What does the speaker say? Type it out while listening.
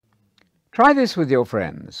Try this with your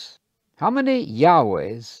friends. How many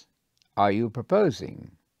Yahwehs are you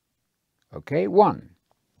proposing? Okay, one.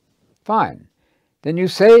 Fine. Then you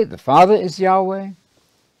say the Father is Yahweh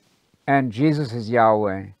and Jesus is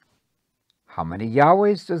Yahweh. How many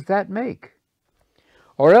Yahwehs does that make?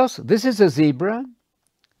 Or else, this is a zebra,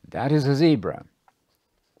 that is a zebra.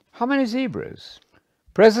 How many zebras?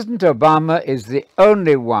 President Obama is the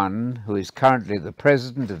only one who is currently the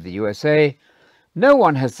President of the USA. No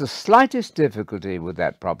one has the slightest difficulty with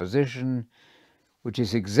that proposition, which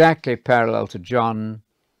is exactly parallel to John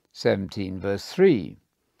 17, verse 3.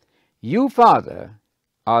 You, Father,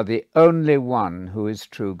 are the only one who is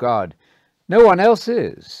true God. No one else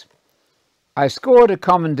is. I scored a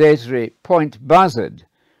commendatory point buzzard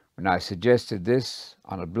when I suggested this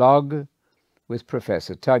on a blog with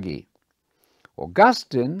Professor Tuggy.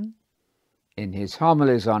 Augustine, in his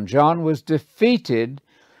homilies on John, was defeated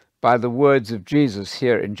by the words of Jesus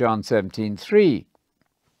here in John 17:3,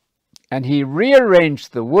 and he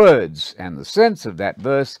rearranged the words and the sense of that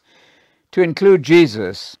verse to include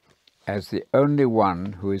Jesus as the only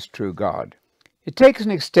one who is true God. It takes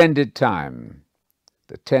an extended time,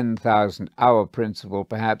 the 10,000-hour principle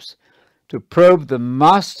perhaps, to probe the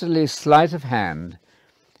masterly sleight of hand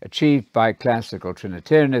achieved by classical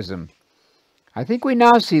Trinitarianism. I think we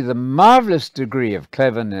now see the marvelous degree of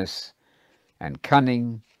cleverness and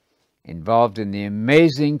cunning involved in the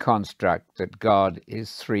amazing construct that God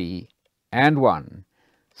is three and one,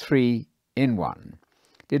 three in one.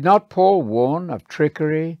 Did not Paul warn of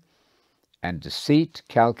trickery and deceit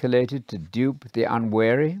calculated to dupe the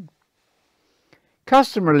unwary?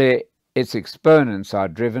 Customarily, its exponents are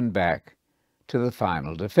driven back to the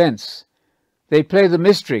final defense. They play the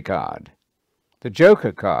mystery card, the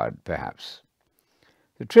joker card, perhaps.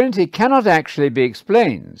 The Trinity cannot actually be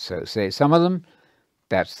explained, so say some of them.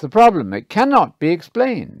 That's the problem. It cannot be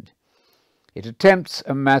explained. It attempts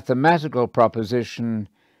a mathematical proposition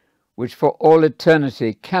which for all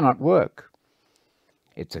eternity cannot work.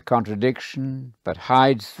 It's a contradiction, but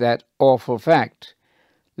hides that awful fact,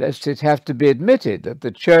 lest it have to be admitted that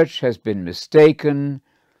the Church has been mistaken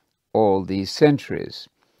all these centuries.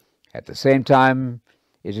 At the same time,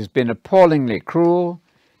 it has been appallingly cruel,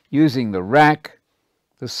 using the rack,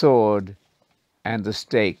 the sword, and the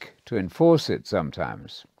stake to enforce it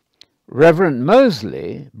sometimes. Reverend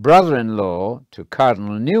Moseley, brother-in-law to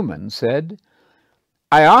Cardinal Newman, said,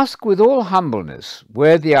 "I ask with all humbleness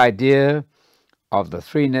where the idea of the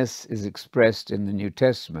threeness is expressed in the New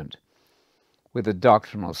Testament with a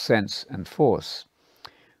doctrinal sense and force.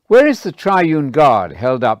 Where is the triune God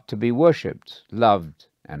held up to be worshipped, loved,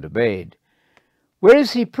 and obeyed? Where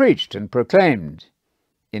is he preached and proclaimed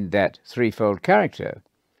in that threefold character?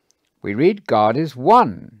 We read God is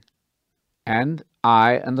one, and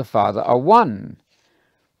I and the Father are one.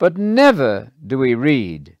 But never do we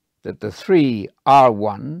read that the three are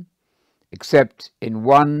one, except in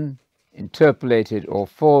one interpolated or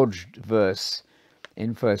forged verse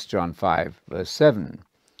in 1 John 5, verse 7.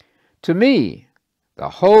 To me, the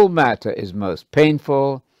whole matter is most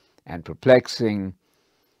painful and perplexing,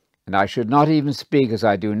 and I should not even speak as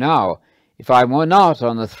I do now if I were not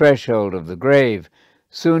on the threshold of the grave,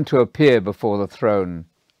 soon to appear before the throne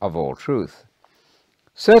of all truth.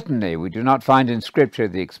 Certainly, we do not find in Scripture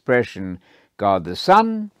the expression God the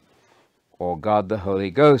Son or God the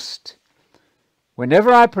Holy Ghost.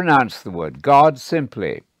 Whenever I pronounce the word God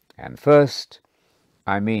simply and first,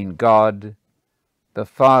 I mean God the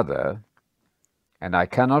Father, and I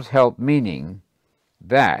cannot help meaning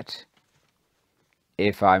that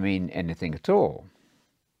if I mean anything at all.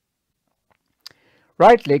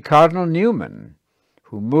 Rightly, Cardinal Newman,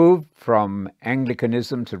 who moved from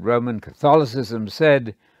Anglicanism to Roman Catholicism,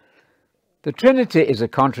 said, "The Trinity is a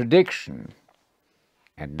contradiction,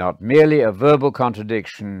 and not merely a verbal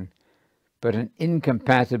contradiction, but an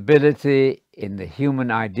incompatibility in the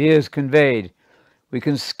human ideas conveyed. We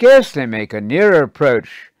can scarcely make a nearer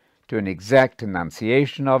approach to an exact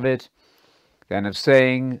enunciation of it than of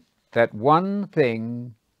saying that one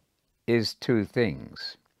thing is two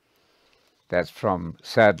things." That's from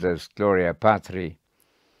Sadler's Gloria Patri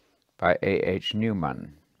by A.H.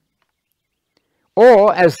 Newman.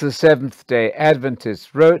 Or, as the Seventh-day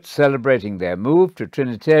Adventists wrote, celebrating their move to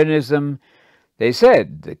Trinitarianism, they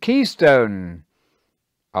said, the keystone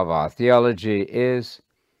of our theology is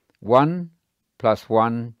 1 plus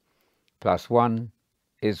 1 plus 1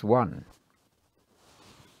 is 1.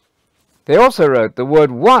 They also wrote the word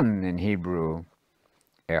one in Hebrew,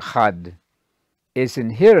 echad, is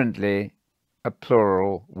inherently a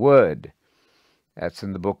plural word. That's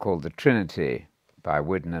in the book called The Trinity by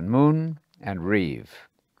Whidden and Moon and Reeve.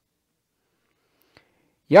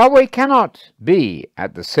 Yahweh cannot be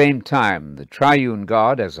at the same time the triune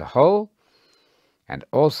God as a whole and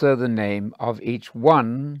also the name of each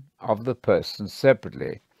one of the persons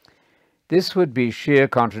separately. This would be sheer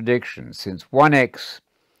contradiction, since one X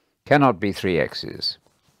cannot be three X's.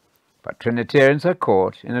 But Trinitarians are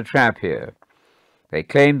caught in a trap here. They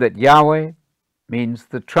claim that Yahweh means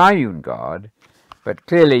the triune God, but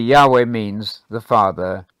clearly Yahweh means the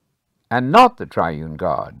Father and not the triune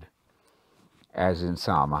God, as in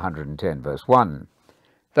Psalm 110, verse 1.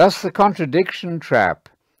 Thus the contradiction trap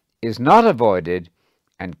is not avoided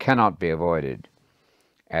and cannot be avoided.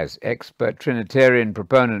 As expert Trinitarian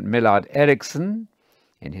proponent Millard Erickson,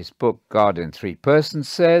 in his book God in Three Persons,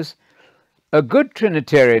 says, a good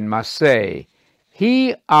Trinitarian must say,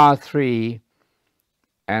 He are three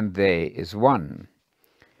and they is one.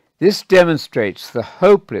 This demonstrates the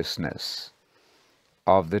hopelessness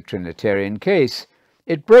of the Trinitarian case.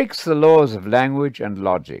 It breaks the laws of language and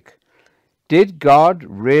logic. Did God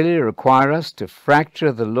really require us to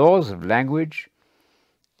fracture the laws of language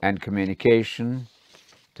and communication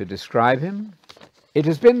to describe him? It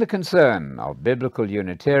has been the concern of biblical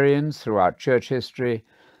Unitarians throughout church history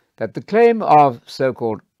that the claim of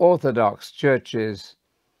so-called Orthodox churches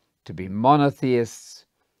to be monotheists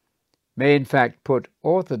may in fact put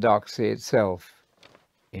orthodoxy itself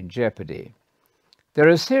in jeopardy. There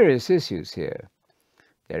are serious issues here.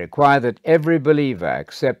 They require that every believer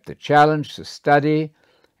accept the challenge to study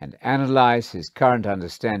and analyze his current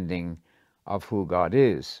understanding of who God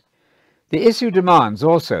is. The issue demands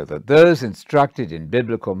also that those instructed in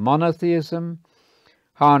biblical monotheism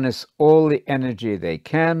harness all the energy they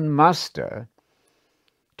can muster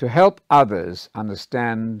to help others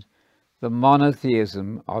understand the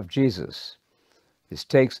monotheism of Jesus. This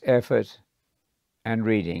takes effort and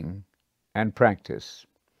reading and practice.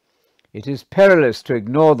 It is perilous to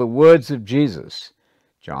ignore the words of Jesus,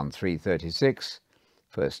 John 3:36,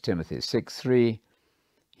 1 Timothy 6:3,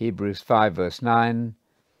 Hebrews 5 verse 9,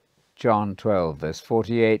 John 12 verse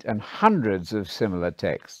 48, and hundreds of similar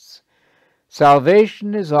texts.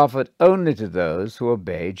 Salvation is offered only to those who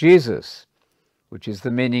obey Jesus, which is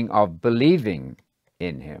the meaning of believing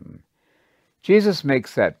in him. Jesus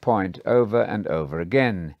makes that point over and over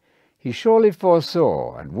again. He surely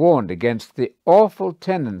foresaw and warned against the awful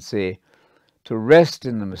tendency to rest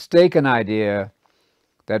in the mistaken idea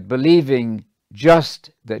that believing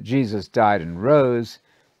just that Jesus died and rose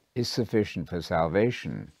is sufficient for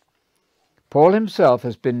salvation. Paul himself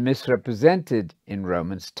has been misrepresented in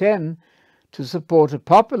Romans 10 to support a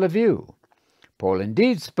popular view. Paul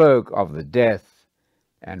indeed spoke of the death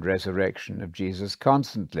and resurrection of Jesus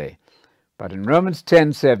constantly, but in Romans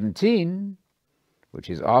 10:17, which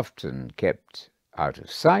is often kept out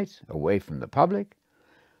of sight, away from the public,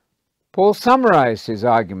 Paul summarized his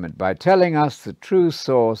argument by telling us the true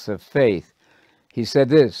source of faith. He said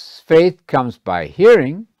this, faith comes by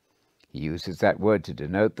hearing. He uses that word to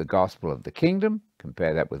denote the gospel of the kingdom.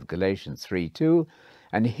 Compare that with Galatians 3:2.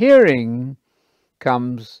 And hearing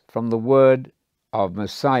comes from the word of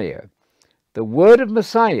Messiah. The word of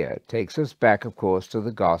Messiah takes us back, of course, to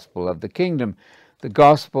the gospel of the kingdom, the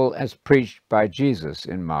gospel as preached by Jesus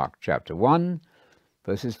in Mark chapter 1,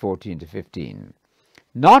 verses 14 to 15.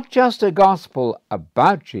 Not just a gospel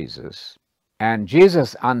about Jesus, and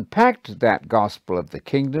Jesus unpacked that gospel of the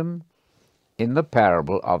kingdom in the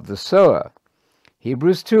parable of the sower.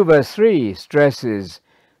 Hebrews 2 verse 3 stresses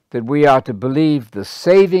that we are to believe the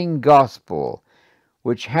saving gospel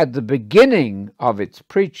which had the beginning of its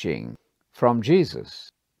preaching from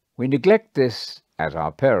Jesus. We neglect this at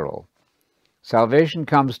our peril. Salvation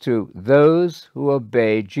comes to those who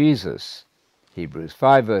obey Jesus. Hebrews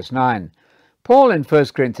 5 verse 9. Paul in 1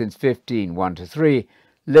 Corinthians 15, 1-3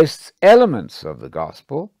 lists elements of the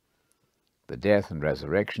gospel, the death and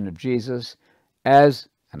resurrection of Jesus, as,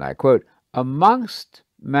 and I quote, amongst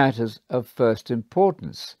matters of first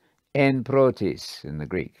importance, en protis in the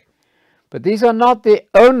Greek. But these are not the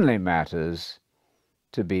only matters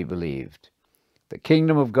to be believed. The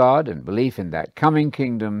kingdom of God and belief in that coming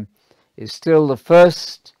kingdom is still the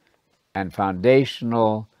first and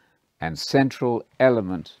foundational and central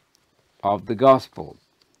element of the gospel.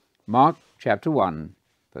 Mark chapter 1,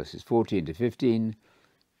 verses 14 to 15,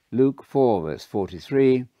 Luke 4, verse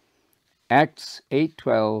 43, Acts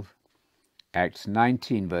 8:12, Acts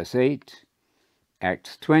 19, verse 8,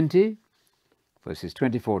 Acts 20, verses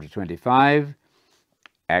 24 to 25,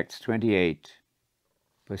 Acts 28,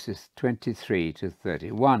 verses 23 to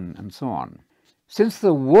 31, and so on. Since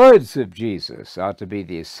the words of Jesus are to be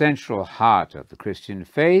the essential heart of the Christian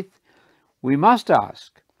faith, we must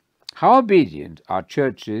ask, how obedient are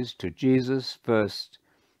churches to Jesus' first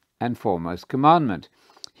and foremost commandment?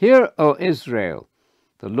 Hear, O Israel,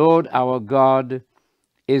 the Lord our God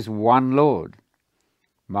is one Lord.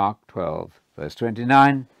 Mark 12, verse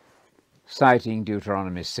 29, citing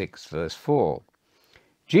Deuteronomy 6, verse 4.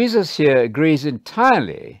 Jesus here agrees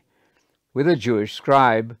entirely with a Jewish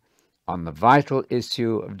scribe on the vital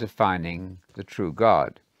issue of defining the true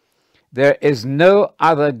God. There is no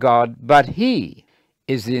other God but He,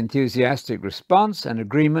 is the enthusiastic response and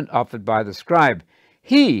agreement offered by the scribe.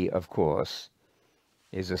 He, of course,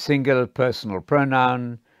 is a singular personal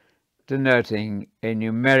pronoun denoting a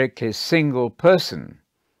numerically single person,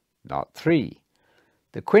 not three.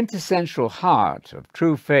 The quintessential heart of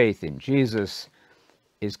true faith in Jesus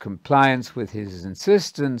is compliance with his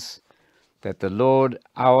insistence that the Lord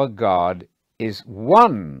our God is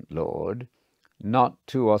one Lord, not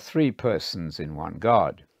two or three persons in one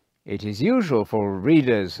God. It is usual for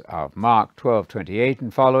readers of Mark 12:28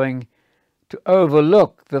 and following to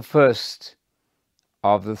overlook the first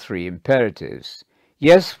of the three imperatives.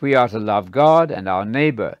 Yes, we are to love God and our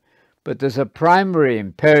neighbor, but there's a primary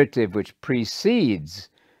imperative which precedes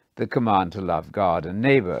the command to love God and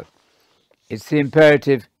neighbor. It's the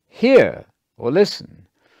imperative hear or listen,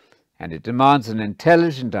 and it demands an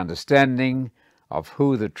intelligent understanding of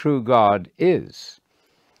who the true God is.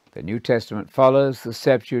 The New Testament follows the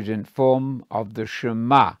Septuagint form of the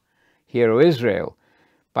Shema, Hear, O Israel,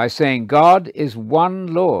 by saying God is one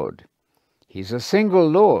Lord. He's a single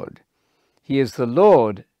Lord. He is the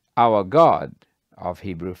Lord, our God, of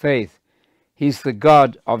Hebrew faith. He's the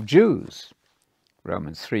God of Jews,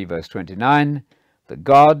 Romans 3, verse 29, the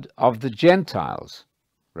God of the Gentiles,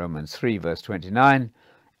 Romans 3, verse 29,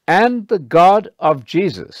 and the God of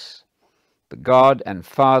Jesus, the God and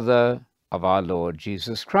Father of our Lord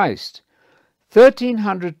Jesus Christ.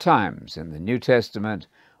 1,300 times in the New Testament,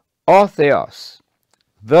 Theos,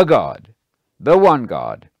 the God, the one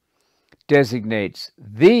God, designates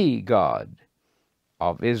the God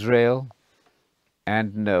of Israel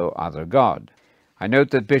and no other God. I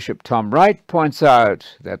note that Bishop Tom Wright points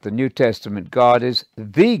out that the New Testament God is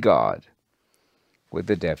the God with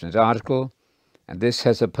the definite article, and this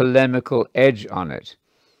has a polemical edge on it.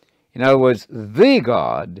 In other words, the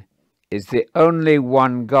God is the only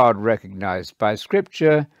one God recognized by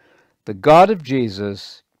Scripture, the God of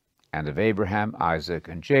Jesus and of Abraham, Isaac,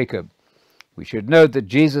 and Jacob. We should note that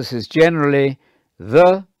Jesus is generally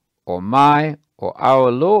the or my or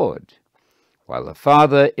our Lord, while the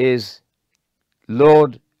Father is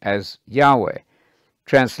Lord as Yahweh,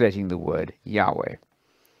 translating the word Yahweh.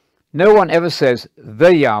 No one ever says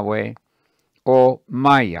the Yahweh or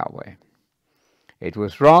my Yahweh. It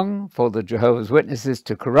was wrong for the Jehovah's Witnesses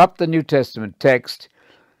to corrupt the New Testament text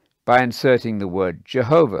by inserting the word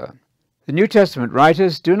Jehovah. The New Testament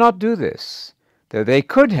writers do not do this, though they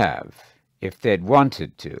could have if they'd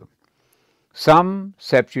wanted to. Some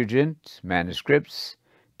Septuagint manuscripts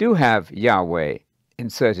do have Yahweh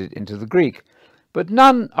inserted into the Greek, but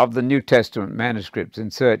none of the New Testament manuscripts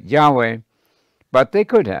insert Yahweh, but they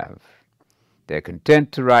could have. They're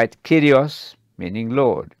content to write Kyrios, meaning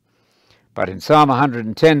Lord. But in Psalm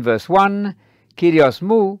 110, verse 1, Kyrios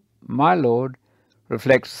mu, my Lord,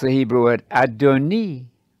 reflects the Hebrew word Adoni,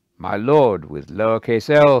 my Lord, with lowercase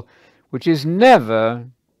l, which is never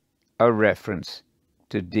a reference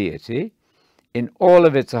to deity in all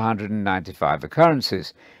of its 195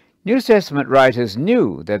 occurrences. New Testament writers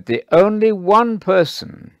knew that the only one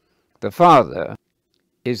person, the Father,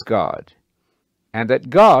 is God, and that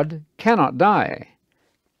God cannot die.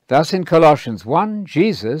 Thus in Colossians 1,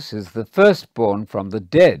 Jesus is the firstborn from the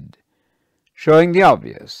dead, showing the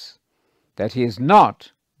obvious, that he is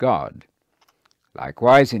not God.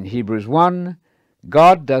 Likewise in Hebrews 1,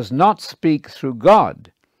 God does not speak through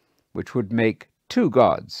God, which would make two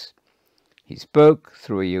gods. He spoke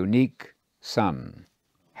through a unique Son.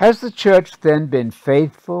 Has the church then been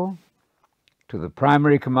faithful to the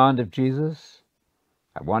primary command of Jesus?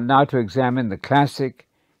 I want now to examine the classic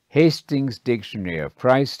Hastings Dictionary of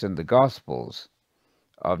Christ and the Gospels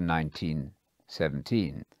of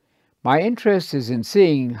 1917. My interest is in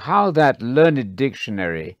seeing how that learned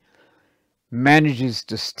dictionary manages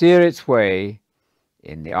to steer its way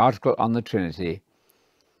in the article on the Trinity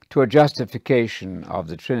to a justification of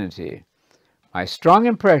the Trinity. My strong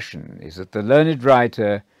impression is that the learned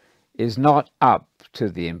writer is not up to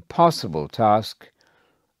the impossible task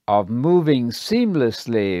of moving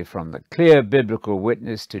seamlessly from the clear biblical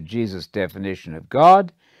witness to Jesus' definition of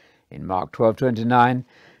God in Mark 12:29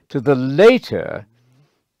 to the later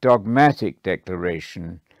dogmatic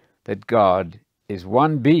declaration that God is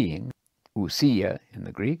one being, ousia in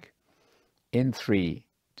the Greek, in three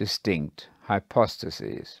distinct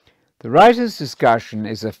hypostases. The writer's discussion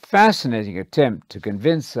is a fascinating attempt to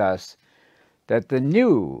convince us that the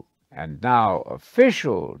new and now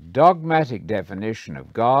official dogmatic definition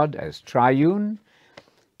of God as triune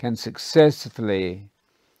can successfully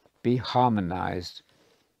be harmonized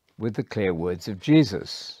with the clear words of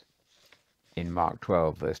Jesus in Mark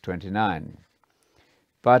 12, verse 29.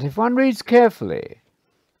 But if one reads carefully,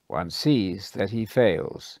 one sees that he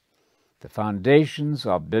fails. The foundations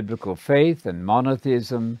of biblical faith and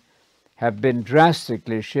monotheism have been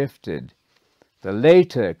drastically shifted. The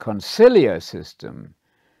later conciliar system,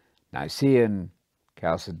 Nicene,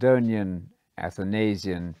 Chalcedonian,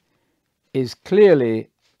 Athanasian, is clearly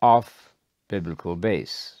off biblical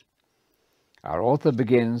base. Our author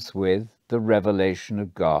begins with the revelation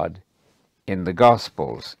of God in the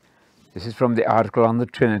Gospels. This is from the article on the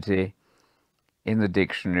Trinity in the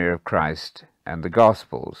Dictionary of Christ and the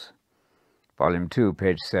Gospels, Volume 2,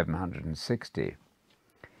 page 760.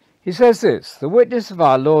 He says this: the witness of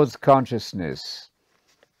our Lord's consciousness,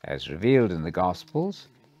 as revealed in the Gospels,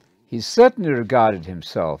 he certainly regarded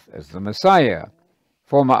himself as the Messiah.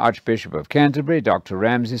 Former Archbishop of Canterbury, Dr.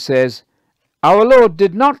 Ramsay, says, our Lord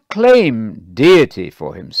did not claim deity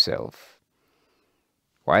for himself.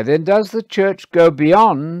 Why then does the Church go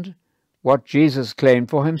beyond what Jesus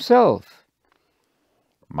claimed for himself?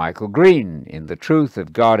 Michael Green, in The Truth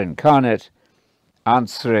of God Incarnate,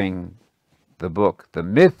 answering the book The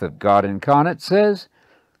Myth of God Incarnate, says,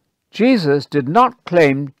 Jesus did not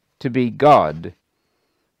claim to be God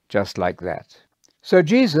just like that. So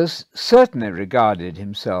Jesus certainly regarded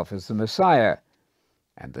himself as the Messiah,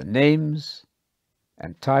 and the names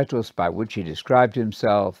and titles by which he described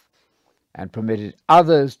himself and permitted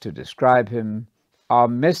others to describe him are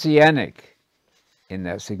messianic in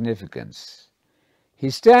their significance.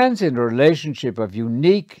 He stands in a relationship of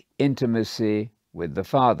unique intimacy with the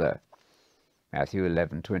Father. Matthew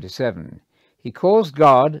 11:27. He calls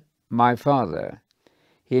God my Father.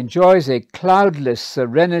 He enjoys a cloudless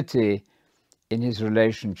serenity in his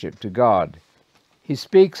relationship to God. He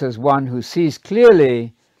speaks as one who sees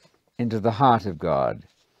clearly into the heart of God.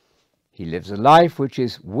 He lives a life which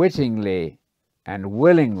is wittingly and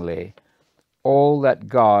willingly all that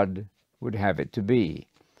God would have it to be.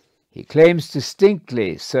 He claims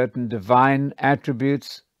distinctly certain divine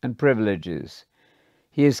attributes and privileges.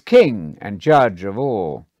 He is king and judge of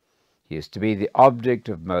all. He is to be the object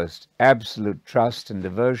of most absolute trust and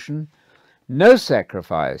devotion. No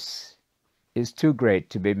sacrifice is too great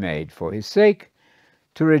to be made for his sake.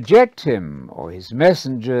 To reject him or his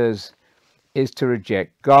messengers is to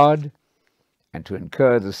reject God and to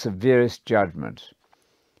incur the severest judgment.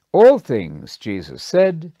 All things, Jesus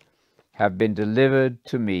said, have been delivered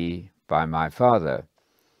to me by my Father.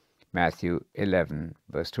 Matthew 11,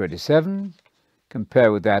 verse 27.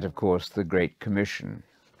 Compare with that, of course, the Great Commission.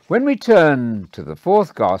 When we turn to the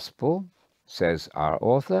fourth Gospel, says our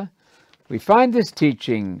author, we find this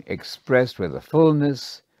teaching expressed with a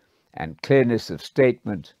fullness and clearness of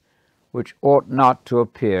statement which ought not to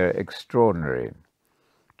appear extraordinary.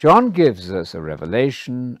 John gives us a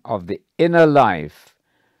revelation of the inner life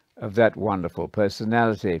of that wonderful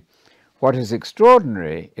personality. What is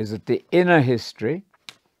extraordinary is that the inner history,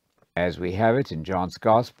 as we have it in John's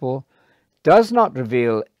Gospel, does not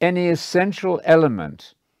reveal any essential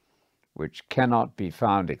element which cannot be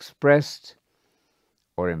found expressed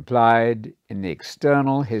or implied in the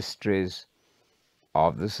external histories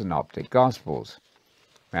of the Synoptic Gospels,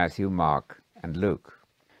 Matthew, Mark, and Luke.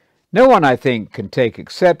 No one, I think, can take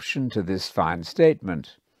exception to this fine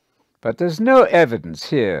statement, but there's no evidence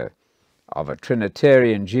here of a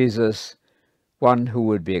Trinitarian Jesus, one who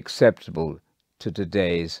would be acceptable to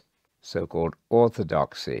today's so-called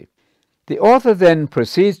orthodoxy. The author then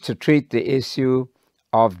proceeds to treat the issue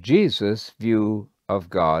of Jesus' view of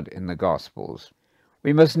God in the Gospels.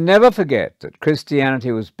 We must never forget that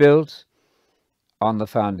Christianity was built on the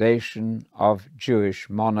foundation of Jewish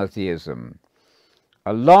monotheism.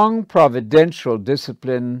 A long providential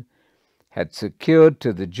discipline had secured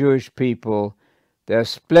to the Jewish people their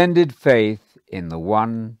splendid faith in the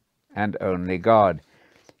one and only God.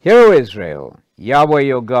 Hear, O Israel, Yahweh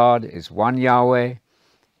your God is one Yahweh,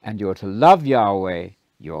 and you are to love Yahweh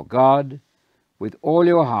your God with all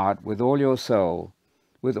your heart, with all your soul,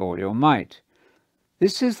 with all your might.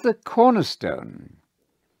 This is the cornerstone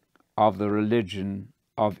of the religion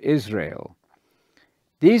of Israel.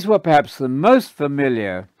 These were perhaps the most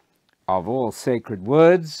familiar of all sacred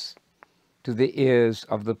words to the ears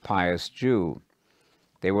of the pious Jew.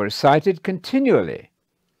 They were recited continually.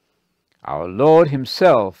 Our Lord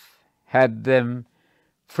himself had them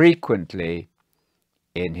frequently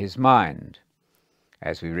in his mind.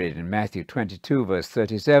 as we read in Matthew 22, verse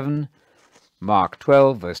 37, Mark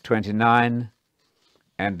 12, verse 29,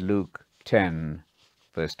 and Luke 10,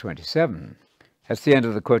 verse 27. That's the end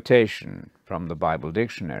of the quotation from the Bible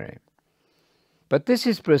Dictionary. But this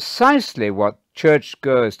is precisely what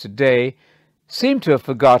churchgoers today seem to have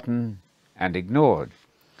forgotten and ignored.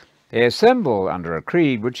 They assemble under a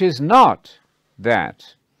creed which is not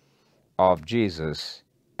that of Jesus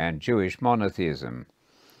and Jewish monotheism.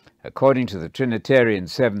 According to the Trinitarian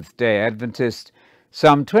Seventh-day Adventists,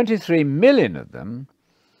 some 23 million of them,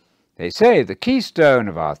 they say the keystone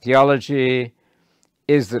of our theology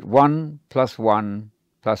is that 1 + 1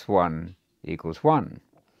 + 1 = 1.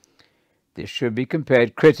 This should be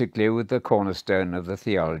compared critically with the cornerstone of the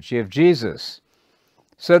theology of Jesus.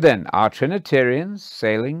 So then, are Trinitarians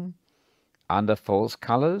sailing under false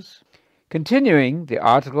colors? Continuing the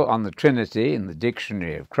article on the Trinity in the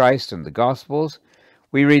Dictionary of Christ and the Gospels,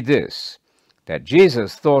 we read this, that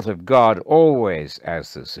Jesus thought of God always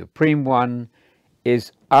as the Supreme One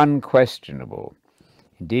is unquestionable.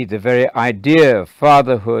 Indeed, the very idea of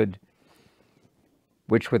fatherhood,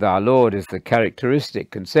 which with our Lord is the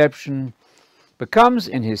characteristic conception, becomes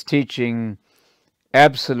in his teaching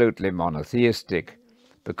absolutely monotheistic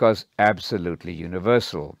because absolutely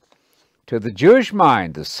universal. To the Jewish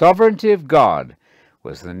mind, the sovereignty of God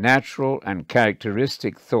was the natural and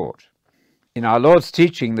characteristic thought. In our Lord's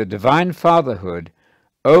teaching, the divine fatherhood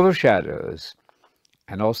overshadows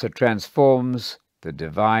and also transforms the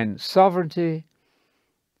divine sovereignty,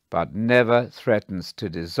 but never threatens to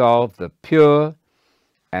dissolve the pure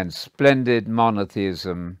and splendid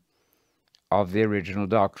monotheism of the original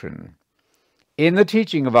doctrine. In the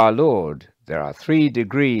teaching of our Lord, there are 3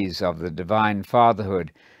 degrees of the divine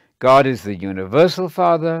fatherhood. God is the universal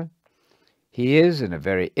Father. He is, in a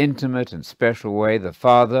very intimate and special way, the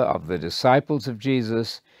Father of the disciples of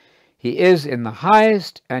Jesus. He is, in the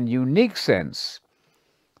highest and unique sense,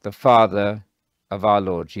 the Father of our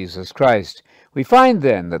Lord Jesus Christ. We find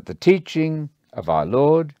then that the teaching of our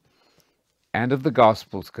Lord and of the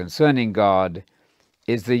Gospels concerning God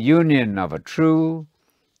is the union of a true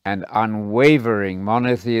and unwavering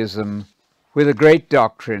monotheism with a great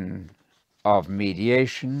doctrine of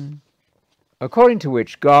mediation, according to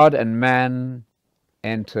which God and man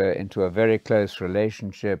enter into a very close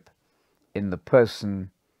relationship in the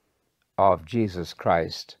person of Jesus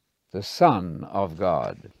Christ, the Son of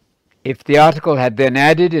God. If the article had then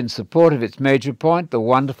added in support of its major point the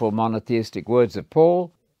wonderful monotheistic words of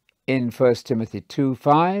Paul in 1 Timothy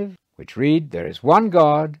 2:5, which read, "There is one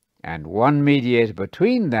God and one mediator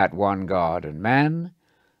between that one God and man,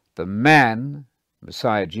 the man,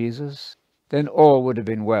 Messiah Jesus," then all would have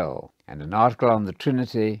been well, and an article on the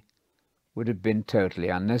Trinity would have been totally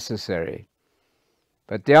unnecessary.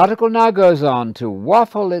 But the article now goes on to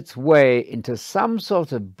waffle its way into some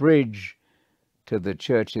sort of bridge to the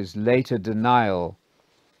Church's later denial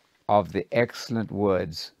of the excellent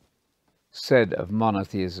words said of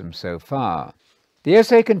monotheism so far. The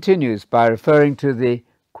essay continues by referring to the,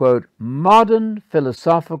 quote, modern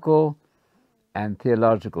philosophical and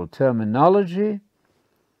theological terminology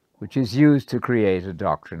which is used to create a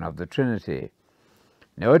doctrine of the Trinity.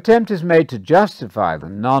 No attempt is made to justify the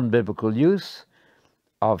non-biblical use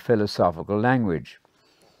of philosophical language.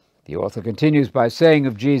 The author continues by saying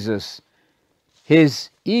of Jesus,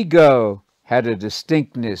 his ego had a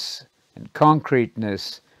distinctness and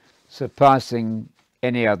concreteness surpassing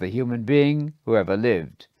any other human being who ever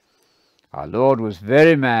lived. Our Lord was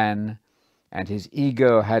very man, and his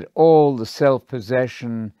ego had all the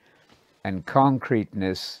self-possession and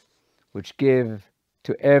concreteness which give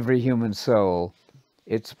to every human soul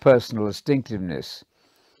its personal distinctiveness,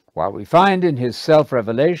 while we find in his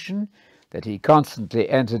self-revelation that he constantly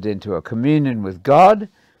entered into a communion with God,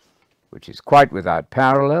 which is quite without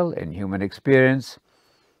parallel in human experience,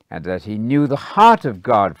 and that he knew the heart of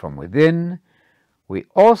God from within. We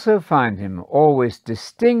also find him always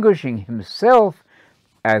distinguishing himself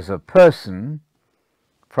as a person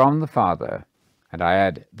from the Father, and I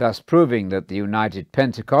add, thus proving that the united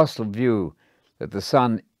Pentecostal view that the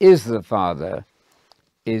Son is the Father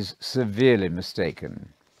is severely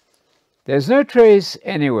mistaken. There's no trace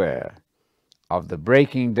anywhere of the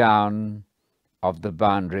breaking down of the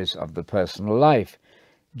boundaries of the personal life.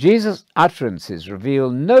 Jesus' utterances reveal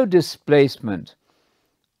no displacement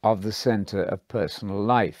of the center of personal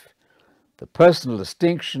life. The personal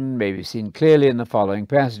distinction may be seen clearly in the following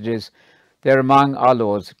passages. They're among our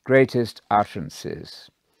Lord's greatest utterances.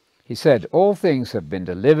 He said, "All things have been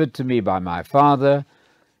delivered to me by my Father,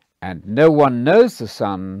 and no one knows the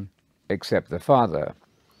Son except the Father.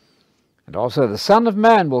 And also the Son of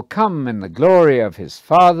Man will come in the glory of his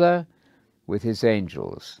Father with his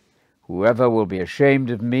angels. Whoever will be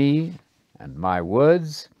ashamed of me and my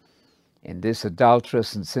words in this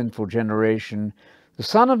adulterous and sinful generation, the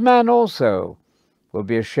Son of Man also will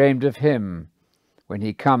be ashamed of him when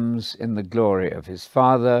he comes in the glory of his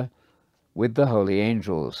Father with the holy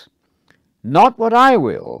angels. Not what I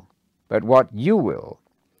will, but what you will.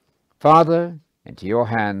 Father, into your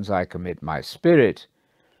hands I commit my spirit.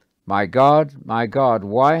 My God,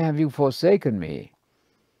 why have you forsaken me?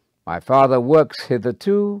 My Father works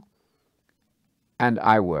hitherto, and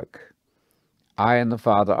I work. I and the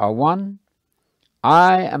Father are one.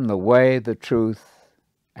 I am the way, the truth,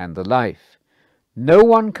 and the life. No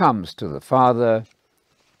one comes to the Father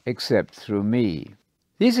except through me.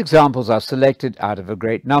 These examples are selected out of a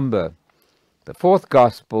great number. The fourth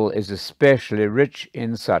gospel is especially rich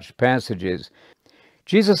in such passages.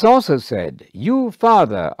 Jesus also said, "You,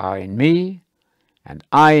 Father, are in me, and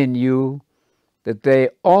I in you, that they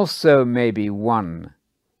also may be one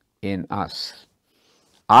in us.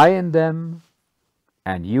 I in them,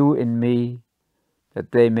 and you in me,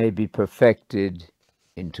 that they may be perfected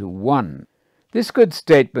into one." This good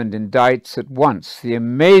statement indicts at once the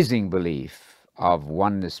amazing belief of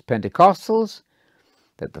oneness Pentecostals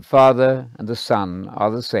that the Father and the Son are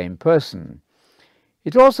the same person.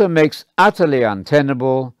 It also makes utterly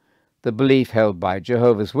untenable the belief held by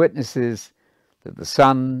Jehovah's Witnesses that the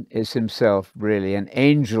Son is himself really an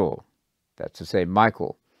angel, that's to say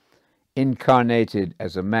Michael, incarnated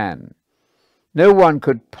as a man. No one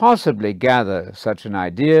could possibly gather such an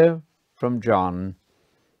idea from John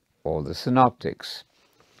or the Synoptics.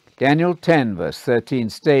 Daniel 10 verse 13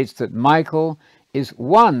 states that Michael is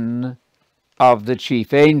one of the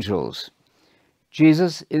chief angels.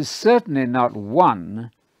 Jesus is certainly not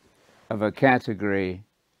one of a category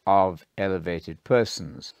of elevated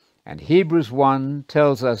persons. And Hebrews 1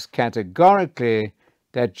 tells us categorically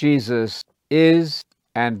that Jesus is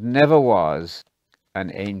and never was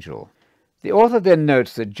an angel. The author then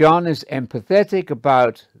notes that John is empathetic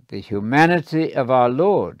about the humanity of our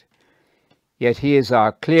Lord, yet he is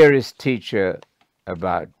our clearest teacher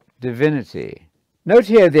about divinity. Note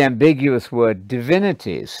here the ambiguous word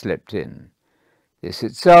divinity slipped in. This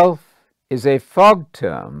itself is a fog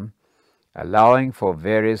term allowing for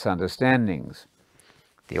various understandings.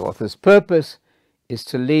 The author's purpose is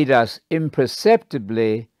to lead us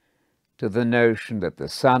imperceptibly to the notion that the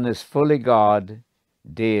Son is fully God,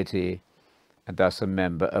 deity, and thus a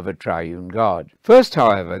member of a triune God. First,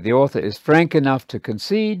 however, the author is frank enough to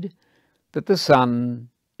concede that the Son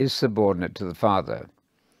is subordinate to the Father.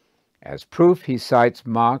 As proof, he cites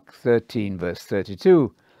Mark 13, verse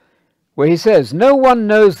 32, where he says, "No one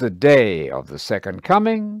knows the day of the second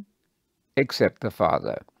coming except the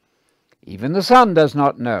Father. Even the Son does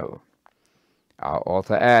not know." Our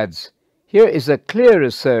author adds, here is a clear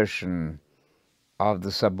assertion of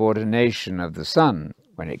the subordination of the Son.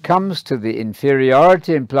 When it comes to the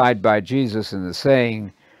inferiority implied by Jesus in the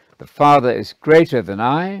saying, "The Father is greater than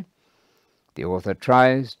I," the author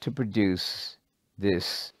tries to produce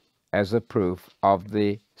this as a proof of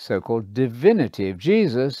the so-called divinity of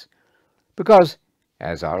Jesus, because,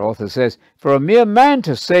 as our author says, for a mere man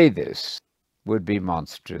to say this would be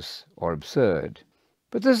monstrous or absurd.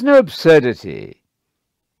 But there's no absurdity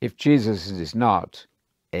if Jesus is not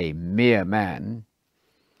a mere man,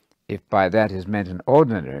 if by that is meant an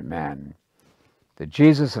ordinary man. The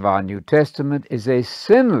Jesus of our New Testament is a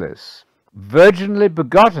sinless, virginally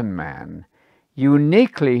begotten man,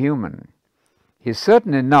 uniquely human. He is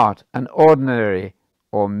certainly not an ordinary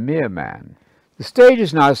or mere man. The stage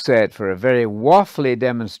is now set for a very waffly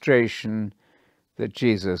demonstration that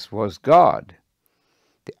Jesus was God.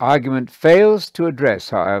 The argument fails to address,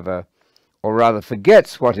 however, or rather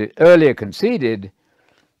forgets what it earlier conceded,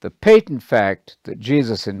 the patent fact that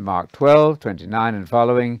Jesus in Mark 12:29 and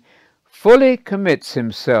following fully commits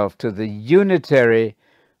himself to the unitary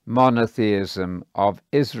monotheism of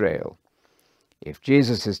Israel. If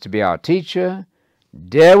Jesus is to be our teacher,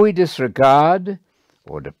 dare we disregard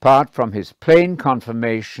or depart from his plain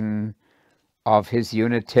confirmation of his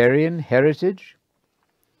Unitarian heritage?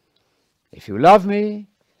 "If you love me,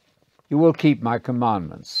 you will keep my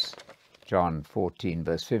commandments." John 14,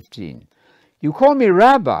 verse 15. "You call me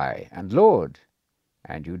Rabbi and Lord,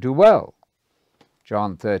 and you do well."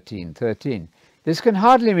 John 13:13. This can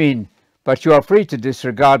hardly mean, "But you are free to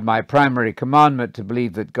disregard my primary commandment to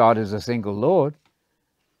believe that God is a single Lord.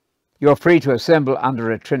 You are free to assemble under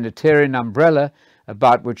a Trinitarian umbrella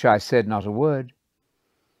about which I said not a word."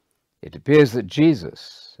 It appears that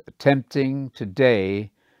Jesus, attempting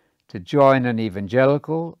today to join an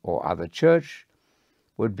evangelical or other church,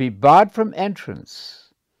 would be barred from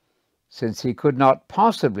entrance since he could not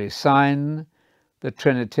possibly sign the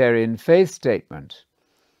Trinitarian faith statement.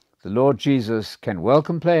 The Lord Jesus can well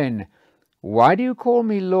complain, "Why do you call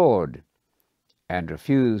me Lord?" and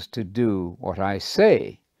refuse to do what I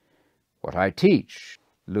say, what I teach.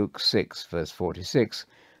 Luke 6, verse 46.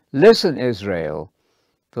 Listen, Israel,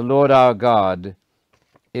 the Lord our God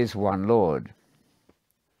is one Lord.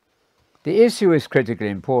 The issue is critically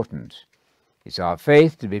important. Is our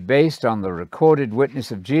faith to be based on the recorded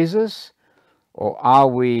witness of Jesus, or are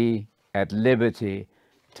we at liberty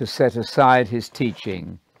to set aside his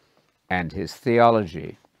teaching and his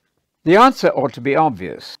theology? The answer ought to be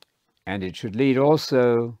obvious, and it should lead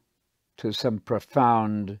also to some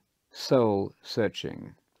profound soul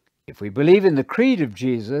searching. If we believe in the creed of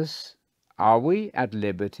Jesus, are we at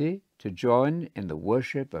liberty to join in the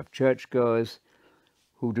worship of churchgoers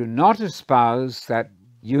who do not espouse that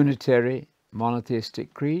unitary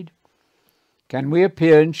monotheistic creed? Can we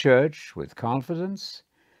appear in church with confidence,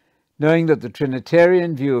 knowing that the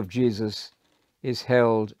Trinitarian view of Jesus is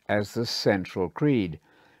held as the central creed?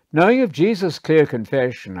 Knowing of Jesus' clear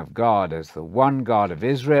confession of God as the one God of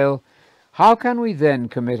Israel, how can we then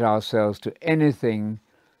commit ourselves to anything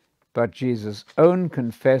but Jesus' own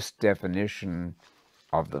confessed definition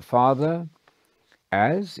of the Father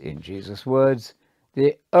as, in Jesus' words,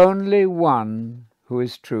 the only one who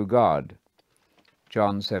is true God?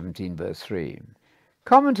 John 17, verse 3.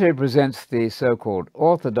 Commentary presents the so-called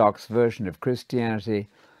Orthodox version of Christianity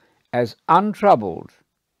as untroubled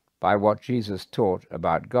by what Jesus taught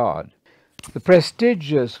about God. The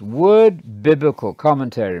prestigious Word Biblical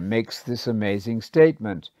Commentary makes this amazing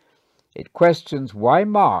statement. It questions why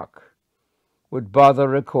Mark would bother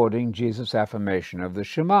recording Jesus' affirmation of the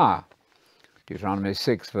Shema. Deuteronomy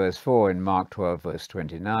 6, verse 4, and Mark 12, verse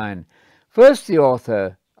 29. First, the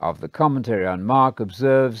author of the commentary on Mark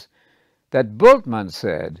observes that Bultmann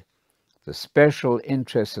said, "The special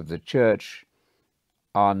interests of the church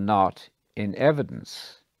are not in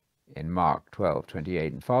evidence," in Mark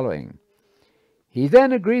 12:28 and following. He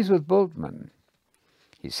then agrees with Bultmann.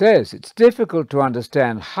 He says it's difficult to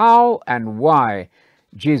understand how and why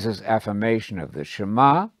Jesus' affirmation of the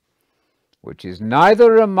Shema, which is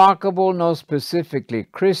neither remarkable nor specifically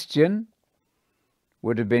Christian,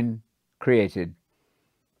 would have been created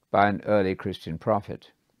by an early Christian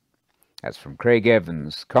prophet. That's from Craig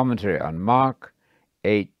Evans' commentary on Mark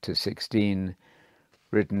 8-16,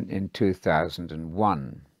 written in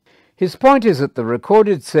 2001. His point is that the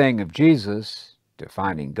recorded saying of Jesus,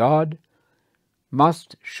 defining God,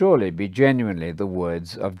 must surely be genuinely the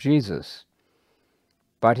words of Jesus.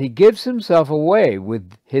 But he gives himself away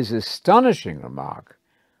with his astonishing remark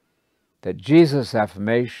that Jesus'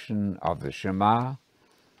 affirmation of the Shema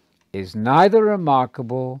is neither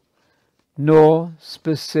remarkable nor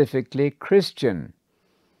specifically Christian.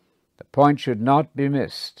 The point should not be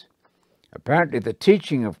missed. Apparently, the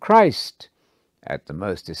teaching of Christ at the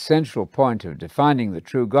most essential point of defining the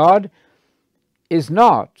true God is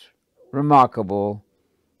not remarkable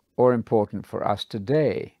or important for us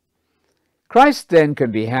today. Christ then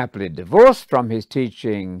can be happily divorced from his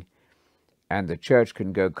teaching, and the church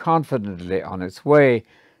can go confidently on its way,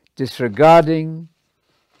 disregarding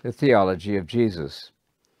the theology of Jesus.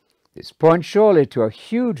 This points surely to a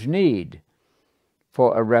huge need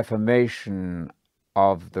for a reformation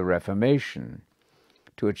of the Reformation,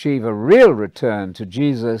 to achieve a real return to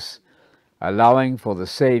Jesus, allowing for the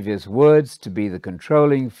Saviour's words to be the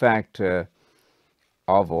controlling factor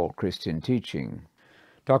of all Christian teaching.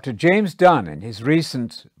 Dr. James Dunn, in his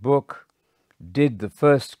recent book, Did the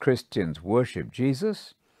First Christians Worship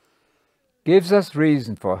Jesus?, gives us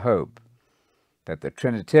reason for hope that the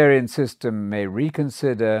Trinitarian system may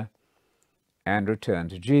reconsider and return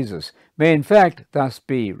to Jesus, may in fact thus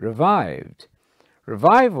be revived.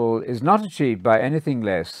 Revival is not achieved by anything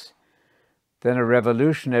less than a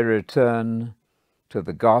revolutionary return to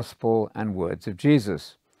the gospel and words of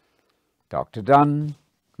Jesus. Dr. Dunn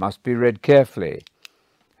must be read carefully,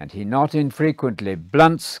 and he not infrequently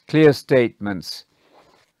blunts clear statements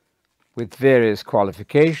with various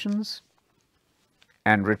qualifications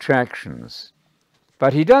and retractions.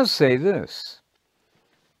 But he does say this: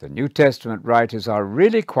 the New Testament writers are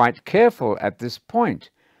really quite careful at this point.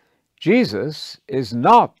 Jesus is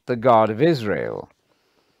not the God of Israel.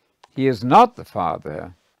 He is not the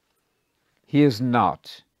Father. He is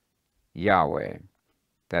not Yahweh.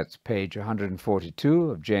 That's page 142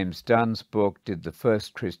 of James Dunn's book, Did the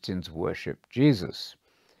First Christians Worship Jesus?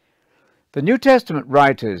 The New Testament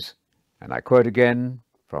writers, and I quote again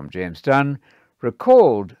from James Dunn,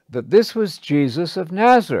 recalled that this was Jesus of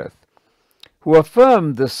Nazareth, who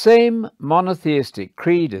affirmed the same monotheistic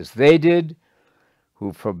creed as they did,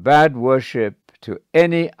 who forbade worship to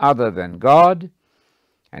any other than God,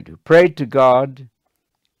 and who prayed to God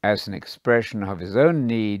as an expression of his own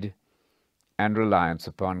need and reliance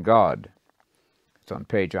upon God. It's on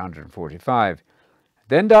page 145.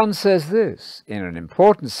 Then Donne says this: in an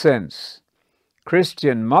important sense,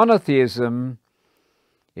 Christian monotheism,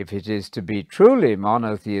 if it is to be truly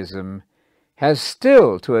monotheism, has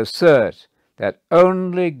still to assert that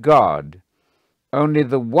only God, only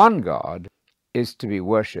the one God, is to be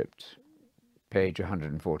worshipped. Page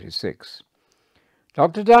 146.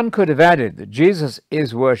 Dr. Donne could have added that Jesus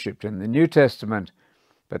is worshipped in the New Testament,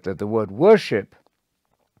 but that the word worship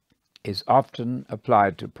is often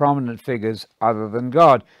applied to prominent figures other than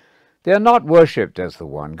God. They are not worshipped as the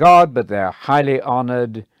one God, but they are highly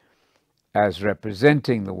honored as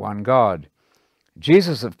representing the one God.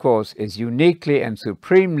 Jesus, of course, is uniquely and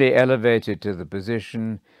supremely elevated to the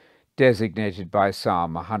position designated by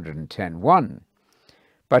Psalm 110:1.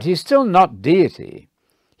 But he's still not deity.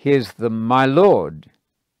 He is the my Lord,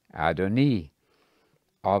 Adoni,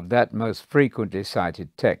 of that most frequently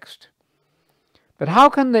cited text. But how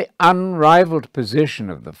can the unrivaled position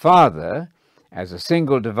of the Father as a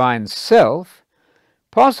single divine self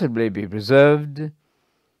possibly be preserved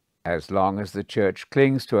as long as the Church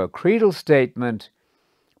clings to a creedal statement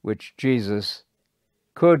which Jesus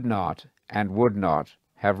could not and would not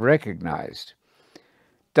have recognized?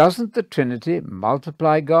 Doesn't the Trinity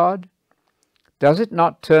multiply God? Does it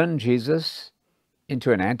not turn Jesus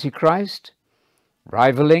into an antichrist,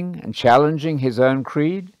 rivaling and challenging his own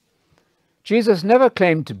creed? Jesus never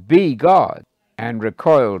claimed to be God and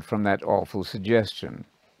recoiled from that awful suggestion.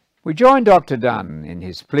 We join Dr. Donne in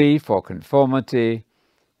his plea for conformity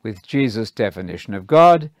with Jesus' definition of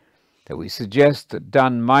God, though we suggest that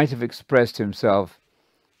Donne might have expressed himself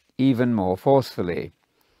even more forcefully.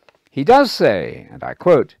 He does say, and I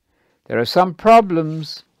quote, "There are some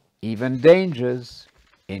problems, even dangers,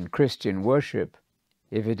 in Christian worship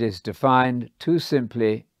if it is defined too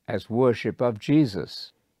simply as worship of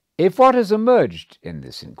Jesus. If what has emerged in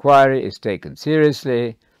this inquiry is taken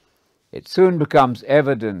seriously, it soon becomes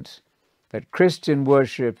evident that Christian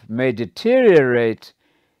worship may deteriorate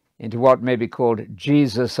into what may be called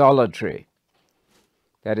Jesusolatry.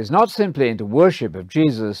 That is, not simply into worship of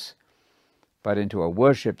Jesus, but into a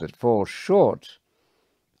worship that falls short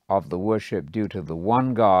of the worship due to the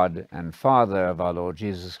one God and Father of our Lord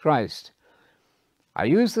Jesus Christ." I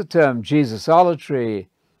use the term Jesusolatry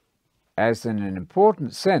as in an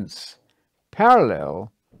important sense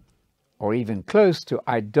parallel or even close to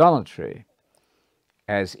idolatry.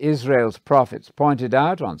 As Israel's prophets pointed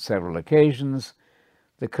out on several occasions,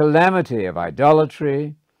 the calamity of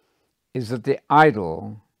idolatry is that the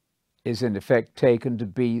idol is in effect taken to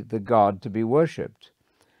be the God to be worshipped.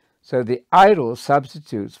 So the idol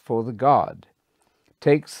substitutes for the God,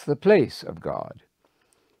 takes the place of God.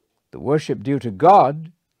 The worship due to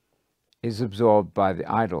God is absorbed by the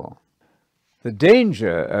idol. The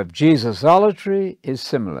danger of Jesusolatry is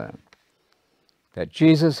similar, that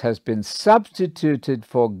Jesus has been substituted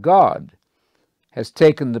for God, has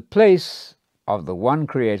taken the place of the one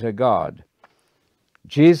Creator God.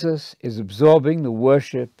 Jesus is absorbing the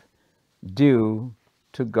worship due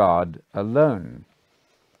to God alone.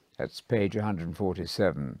 That's page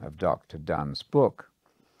 147 of Dr. Donne's book.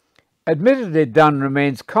 Admittedly, Donne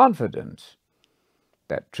remains confident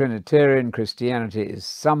that Trinitarian Christianity is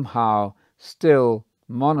somehow still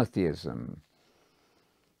monotheism.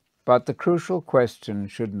 But the crucial question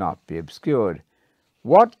should not be obscured.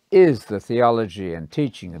 What is the theology and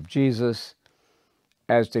teaching of Jesus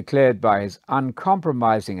as declared by his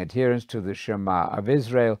uncompromising adherence to the Shema of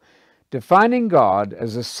Israel, defining God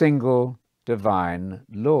as a single divine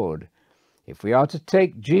Lord? If we are to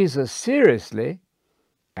take Jesus seriously,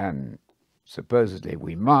 and supposedly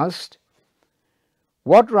we must,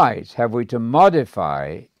 what right have we to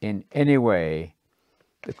modify in any way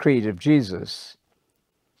the creed of Jesus,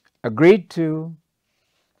 agreed to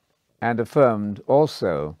and affirmed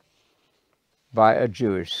also by a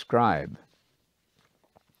Jewish scribe?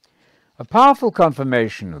 A powerful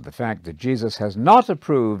confirmation of the fact that Jesus has not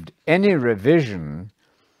approved any revision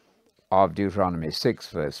of Deuteronomy 6,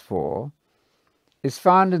 verse 4, is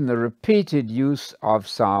found in the repeated use of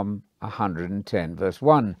Psalm 110, verse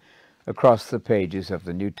 1, across the pages of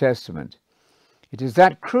the New Testament. It is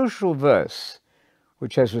that crucial verse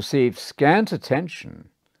which has received scant attention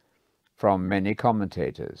from many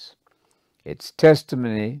commentators. Its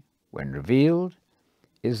testimony, when revealed,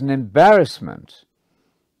 is an embarrassment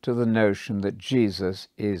to the notion that Jesus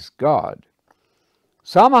is God.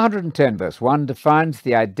 Psalm 110, verse 1, defines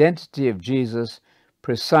the identity of Jesus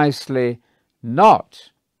precisely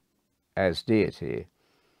not as deity,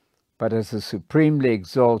 but as a supremely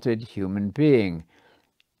exalted human being.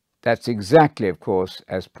 That's exactly, of course,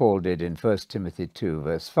 as Paul did in 1 Timothy 2,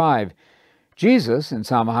 verse 5. Jesus, in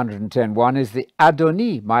Psalm 110:1, is the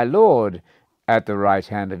Adoni, my Lord, at the right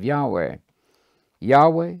hand of Yahweh.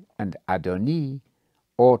 Yahweh and Adoni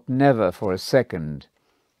ought never for a second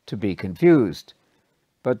to be confused,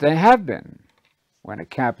 but they have been when a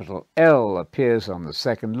capital L appears on the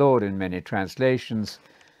second Lord in many translations,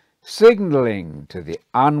 signaling to the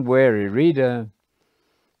unwary reader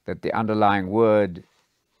that the underlying word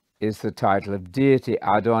is the title of deity,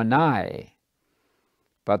 Adonai.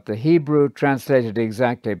 But the Hebrew, translated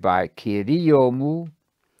exactly by Kyrioumu,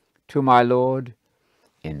 to my Lord,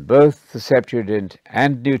 in both the Septuagint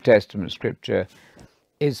and New Testament scripture,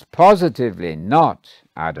 is positively not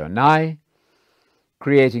Adonai,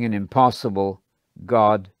 creating an impossible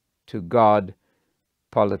God-to-God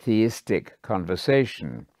polytheistic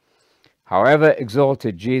conversation. However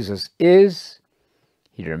exalted Jesus is,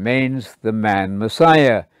 he remains the man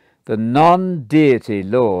Messiah, the non-deity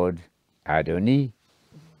Lord, Adoni,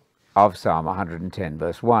 of Psalm 110,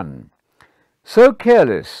 verse 1. So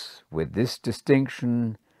careless with this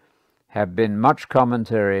distinction have been much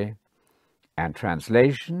commentary and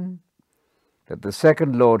translation that the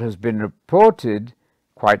second Lord has been reported,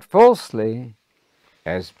 quite falsely,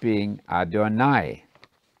 as being Adonai,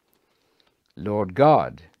 Lord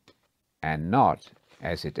God, and not,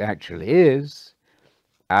 as it actually is,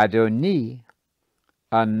 Adoni,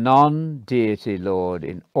 a non-deity Lord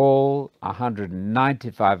in all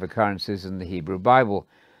 195 occurrences in the Hebrew Bible.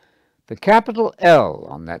 The capital L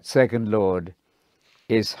on that second Lord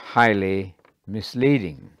is highly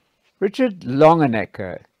misleading. Richard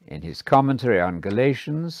Longenecker, in his commentary on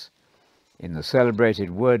Galatians, in the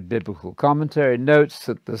celebrated Word Biblical Commentary, notes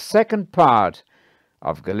that the second part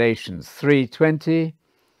of Galatians 3:20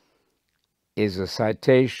 is a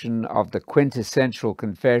citation of the quintessential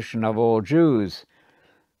confession of all Jews,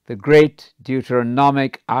 the great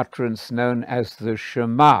Deuteronomic utterance known as the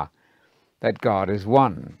Shema, that God is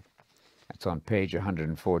one. That's on page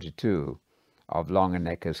 142 of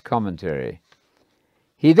Longenecker's commentary.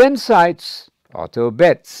 He then cites Otto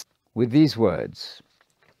Betz with these words: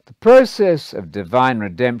 the process of divine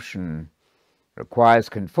redemption requires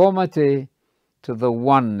conformity to the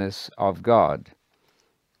oneness of God.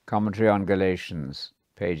 Commentary on Galatians,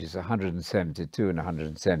 pages 172 and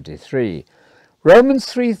 173. Romans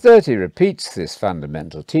 3:30 repeats this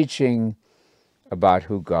fundamental teaching about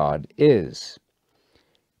who God is.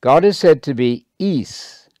 God is said to be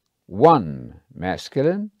is, one,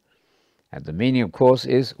 masculine, and the meaning, of course,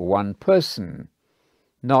 is one person,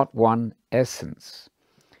 not one essence.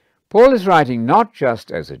 Paul is writing not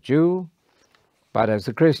just as a Jew, but as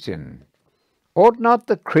a Christian. Ought not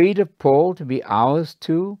the creed of Paul to be ours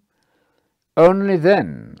too? Only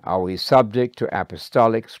then are we subject to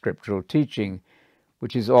apostolic scriptural teaching,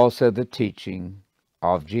 which is also the teaching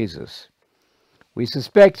of Jesus. We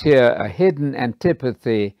suspect here a hidden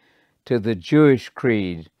antipathy to the Jewish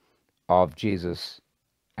creed of Jesus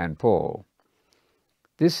and Paul.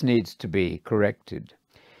 This needs to be corrected.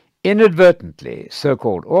 Inadvertently,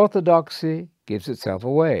 so-called orthodoxy gives itself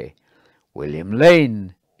away. William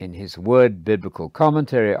Lane, in his Word Biblical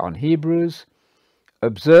Commentary on Hebrews,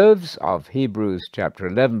 observes of Hebrews chapter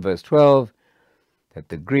 11, verse 12, that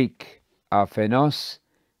the Greek aphenos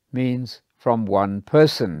means from one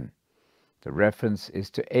person. The reference is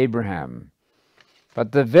to Abraham.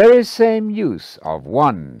 But the very same use of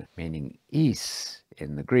one, meaning is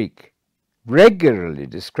in the Greek, regularly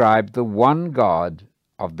described the one God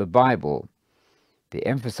of the Bible. The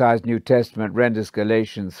emphasized New Testament renders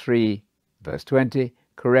Galatians 3, verse 20,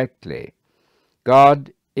 correctly.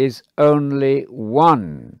 God is only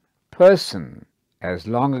one person. As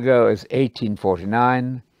long ago as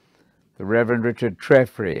 1849, the Reverend Richard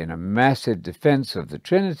Treffry, in a massive defense of the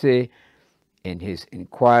Trinity, in his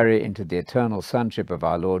inquiry into the eternal sonship of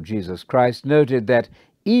our Lord Jesus Christ, noted that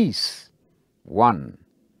is, one,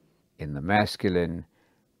 in the masculine,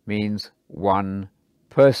 means one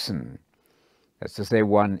person. That's to say,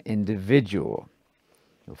 one individual.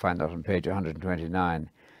 You'll find that on page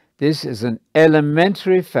 129. This is an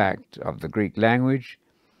elementary fact of the Greek language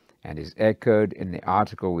and is echoed in the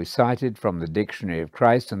article we cited from the Dictionary of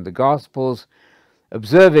Christ and the Gospels,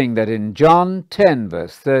 observing that in John 10,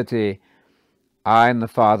 verse 30, I and the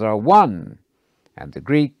Father are one, and the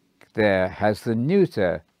Greek there has the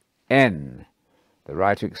neuter, en. The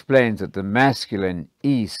writer explains that the masculine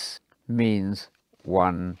is means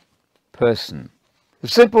one person. The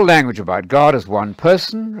simple language about God as one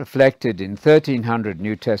person, reflected in 1,300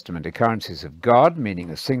 New Testament occurrences of God, meaning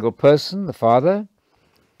a single person, the Father,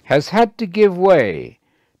 has had to give way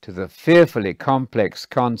to the fearfully complex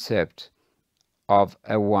concept of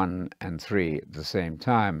a one and three at the same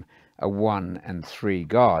time, a one and three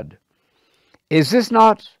God. Is this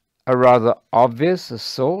not a rather obvious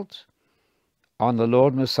assault on the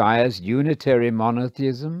Lord Messiah's unitary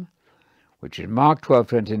monotheism, which in Mark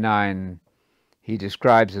 12:29 he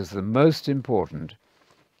describes as the most important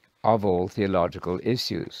of all theological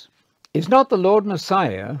issues? Is not the Lord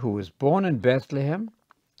Messiah, who was born in Bethlehem,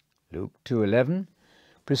 Luke 2:11,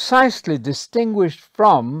 precisely distinguished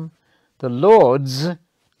from the Lord's,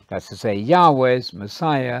 that's to say Yahweh's,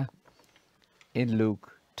 Messiah in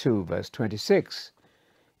Luke 2 verse 26?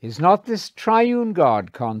 Is not this triune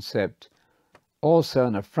God concept also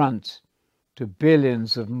an affront to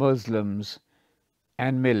billions of Muslims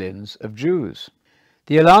and millions of Jews?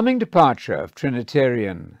 The alarming departure of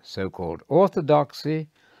Trinitarian so-called orthodoxy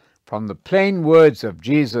from the plain words of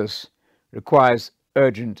Jesus requires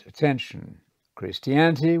urgent attention.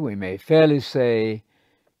 Christianity, we may fairly say,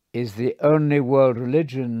 is the only world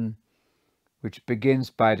religion which begins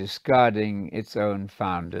by discarding its own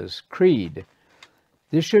founder's creed.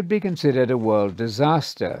 This should be considered a world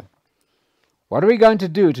disaster. What are we going to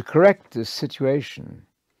do to correct this situation?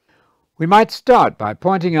 We might start by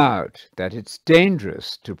pointing out that it's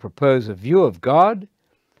dangerous to propose a view of God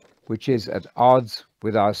which is at odds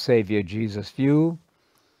with our Savior Jesus' view,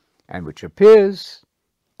 and which appears,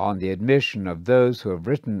 on the admission of those who have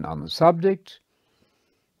written on the subject,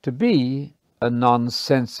 to be a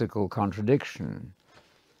nonsensical contradiction,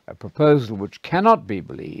 a proposal which cannot be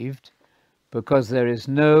believed because there is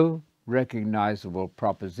no recognizable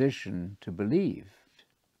proposition to believe.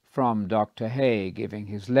 From Dr. Hay giving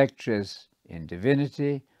his lectures in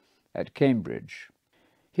divinity at Cambridge.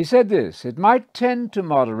 He said this: "It might tend to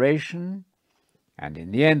moderation and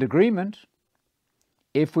in the end agreement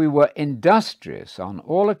if we were industrious on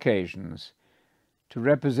all occasions to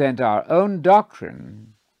represent our own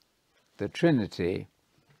doctrine, the Trinity,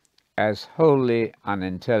 as wholly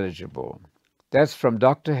unintelligible." That's from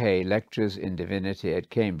Dr. Hay, Lectures in Divinity at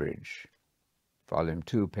Cambridge, Volume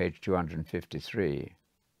 2, page 253.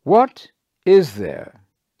 What is there,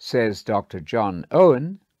 says Dr. John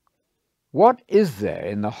Owen, what is there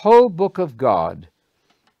in the whole book of God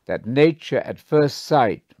that nature at first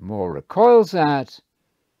sight more recoils at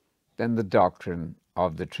than the doctrine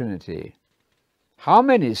of the Trinity? How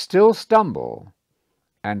many still stumble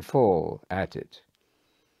and fall at it?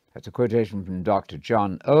 That's a quotation from Dr.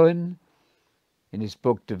 John Owen in his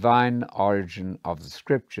book Divine Origin of the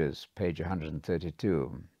Scriptures, page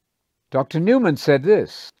 132. Dr. Newman said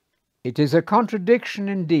this: "It is a contradiction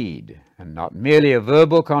indeed, and not merely a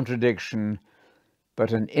verbal contradiction,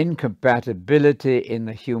 but an incompatibility in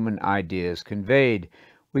the human ideas conveyed.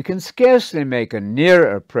 We can scarcely make a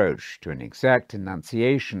nearer approach to an exact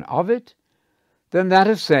enunciation of it than that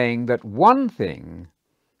of saying that one thing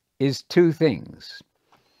is two things."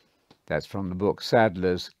 That's from the book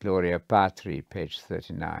Sadler's Gloria Patri, page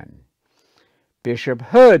 39. Bishop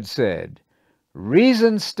Hurd said,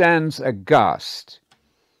 "Reason stands aghast,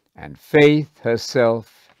 and faith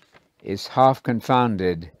herself is half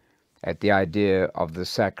confounded at the idea of the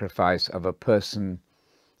sacrifice of a person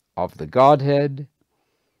of the Godhead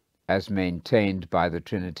as maintained by the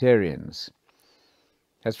Trinitarians."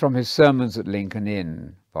 That's from his Sermons at Lincoln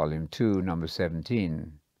Inn, Volume 2, number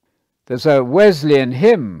 17. There's a Wesleyan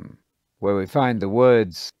hymn where we find the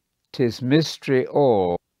words, "'Tis mystery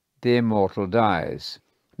all, the immortal dies."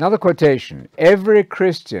 Another quotation: "Every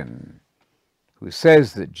Christian who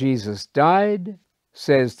says that Jesus died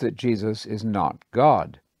says that Jesus is not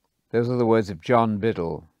God." Those are the words of John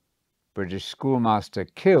Biddle, British schoolmaster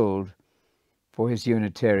killed for his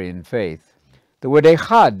Unitarian faith. The word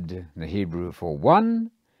echad, in the Hebrew for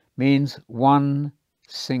one, means one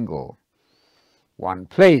single. One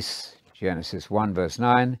place, Genesis 1 verse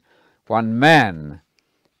 9. One man,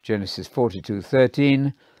 Genesis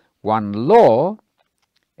 42:13. One law,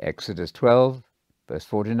 Exodus 12 verse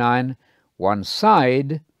 49. One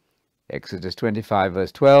side, Exodus 25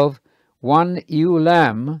 verse 12. One ewe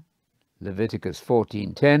lamb, Leviticus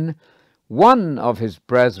 14:10. One of his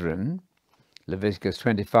brethren, Leviticus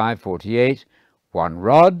 25:48. One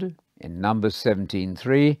rod, in Numbers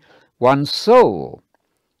 17:3. One soul,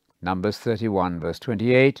 Numbers 31 verse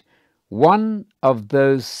 28. One of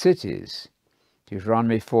those cities,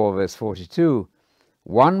 Deuteronomy 4 verse 42.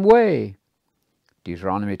 One way,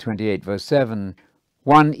 Deuteronomy 28 verse 7.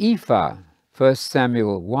 One ephah, 1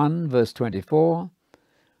 Samuel 1 verse 24.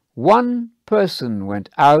 One person went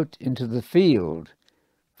out into the field,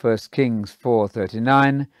 1 Kings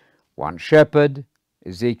 4:39. One shepherd,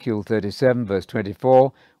 Ezekiel 37 verse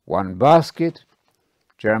 24. One basket,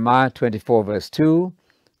 Jeremiah 24 verse 2.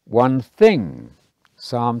 one thing.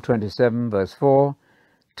 Psalm 27 verse 4.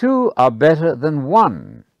 Two are better than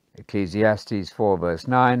one. Ecclesiastes 4 verse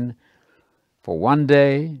 9. For one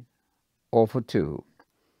day or for two.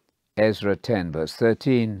 Ezra 10 verse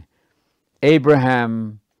 13.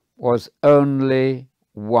 Abraham was only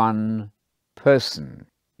one person.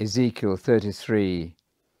 Ezekiel 33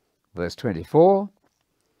 verse 24.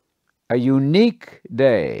 A unique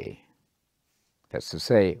day. That's to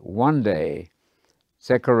say, one day.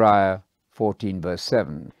 Zechariah 14 verse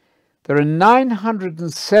 7. There are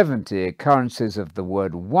 970 occurrences of the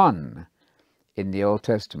word one in the Old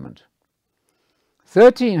Testament.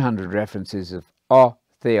 1,300 references of O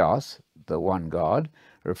Theos, the one God,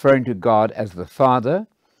 referring to God as the Father,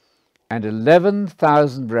 and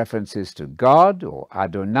 11,000 references to God, or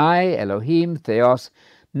Adonai, Elohim, Theos,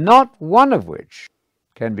 not one of which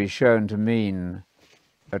can be shown to mean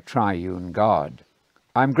a triune God.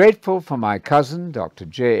 I'm grateful for my cousin, Dr.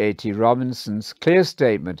 J.A.T. Robinson's clear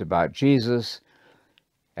statement about Jesus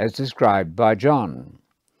as described by John.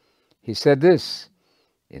 He said this: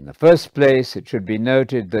 in the first place, it should be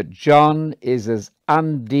noted that John is as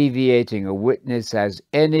undeviating a witness as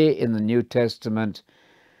any in the New Testament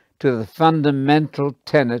to the fundamental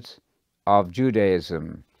tenet of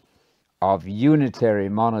Judaism, of unitary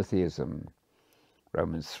monotheism.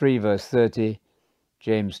 Romans 3 verse 30,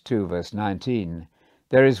 James 2 verse 19.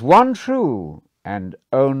 There is one true and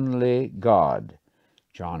only God.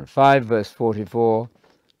 John 5 verse 44,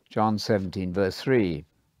 John 17 verse 3.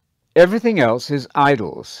 Everything else is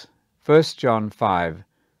idols. 1 John 5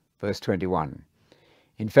 verse 21.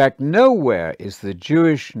 In fact, nowhere is the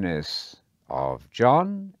Jewishness of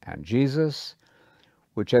John and Jesus,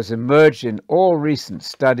 which has emerged in all recent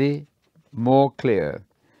study, more clear.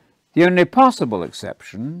 The only possible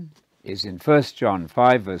exception is in 1 John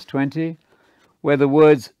 5 verse 20, where the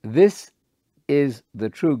words, "This is the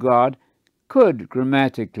true God," could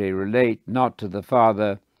grammatically relate not to the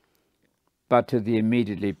Father, but to the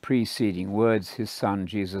immediately preceding words, his Son,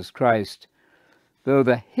 Jesus Christ, though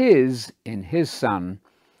the "his" in his Son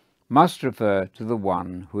must refer to the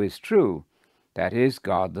one who is true, that is,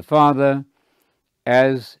 God the Father,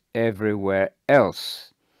 as everywhere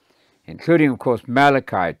else, including, of course,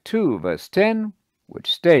 Malachi 2, verse 10,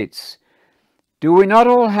 which states, "Do we not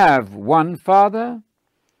all have one Father?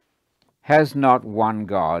 Has not one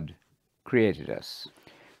God created us?"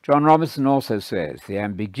 John Robinson also says, the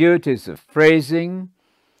ambiguities of phrasing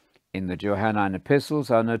in the Johannine epistles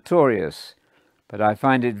are notorious, but I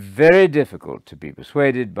find it very difficult to be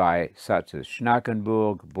persuaded by such as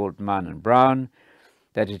Schnackenburg, Bultmann, and Brown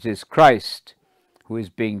that it is Christ who is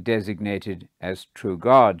being designated as true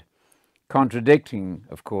God, contradicting,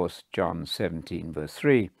 of course, John 17, verse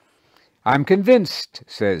 3. I'm convinced,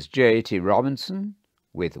 says J.T. Robinson,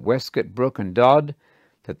 with Westcott, Brooke, and Dodd,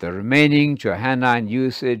 that the remaining Johannine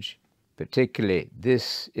usage, particularly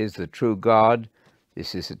 "this is the true God,"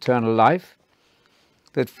 "this is eternal life,"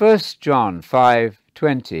 that 1 John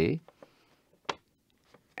 5:20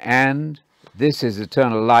 and "this is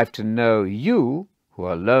eternal life to know you, who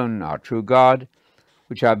alone are true God,"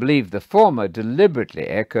 which I believe the former deliberately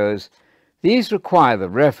echoes, these require the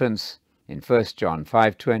reference in 1 John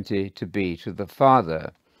 5:20 to be to the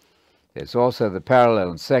Father. There's also the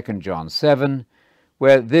parallel in 2 John 7,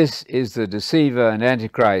 where "this is the deceiver and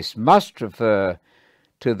Antichrist" must refer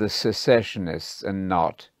to the secessionists and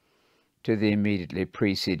not to the immediately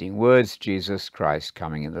preceding words, Jesus Christ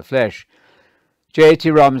coming in the flesh. J.T.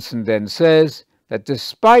 Robinson then says that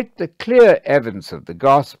despite the clear evidence of the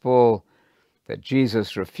gospel that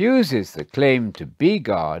Jesus refuses the claim to be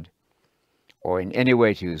God, or in any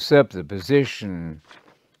way to usurp the position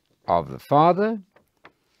of the Father,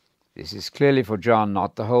 this is clearly for John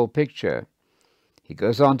not the whole picture. He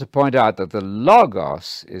goes on to point out that the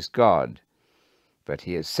Logos is God, but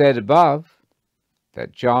he has said above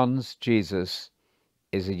that John's Jesus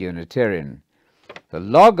is a Unitarian. The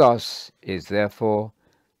Logos is therefore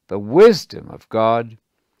the wisdom of God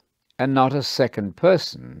and not a second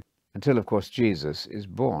person until, of course, Jesus is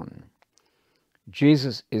born.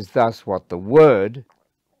 Jesus is thus what the Word,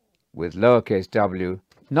 with lowercase w,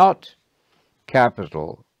 not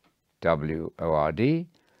capital W-O-R-D,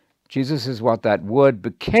 Jesus is what that Word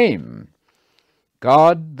became.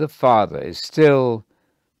 God the Father is still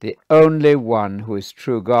the only one who is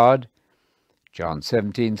true God, John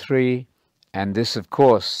 17:3, and this, of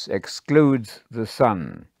course, excludes the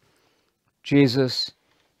Son. Jesus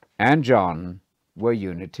and John were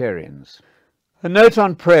Unitarians. A note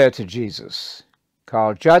on prayer to Jesus.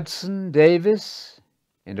 Carl Judson Davis,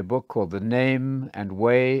 in a book called The Name and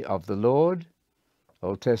Way of the Lord,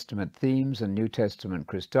 Old Testament Themes and New Testament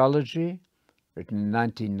Christology, written in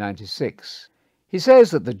 1996. He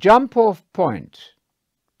says that the jump-off point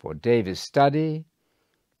for Davis' study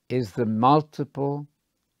is the multiple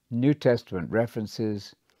New Testament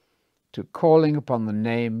references to calling upon the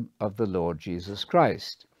name of the Lord Jesus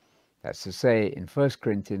Christ. That's to say, in 1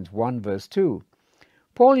 Corinthians 1 verse 2,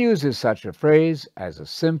 Paul uses such a phrase as a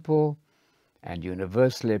simple and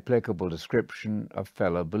universally applicable description of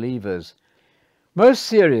fellow believers. Most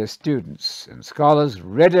serious students and scholars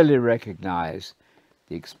readily recognize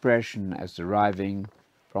the expression as deriving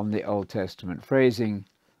from the Old Testament phrasing,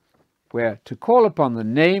 where to call upon the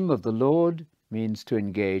name of the Lord means to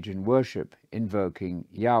engage in worship, invoking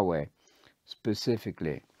Yahweh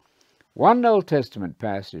specifically. One Old Testament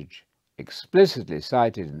passage explicitly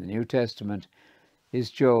cited in the New Testament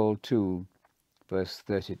is Joel 2 verse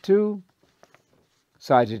 32,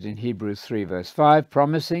 cited in Hebrews 3 verse 5,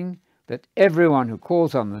 promising that everyone who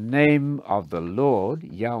calls on the name of the Lord,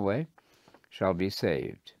 Yahweh, shall be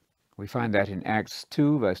saved. We find that in Acts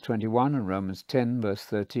 2 verse 21 and Romans 10 verse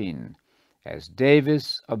 13. As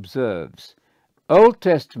Davis observes, Old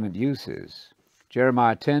Testament uses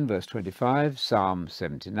Jeremiah 10 verse 25, Psalm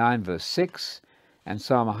 79 verse 6, and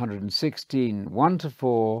Psalm 116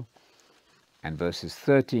 1-4, and verses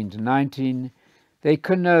 13 to 19, they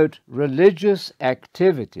connote religious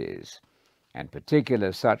activities, and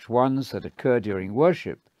particular such ones that occur during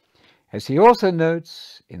worship. As he also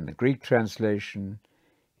notes, in the Greek translation,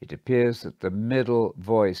 it appears that the middle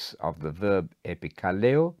voice of the verb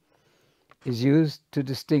epikaleo is used to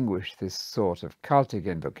distinguish this sort of cultic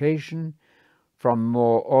invocation from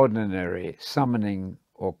more ordinary summoning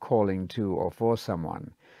or calling to or for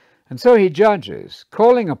someone. And so he judges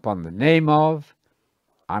calling upon the name of,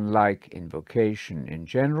 unlike invocation in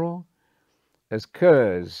general,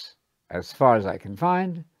 occurs, as far as I can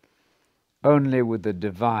find, only with the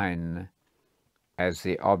divine as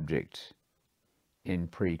the object in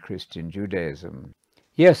pre-Christian Judaism.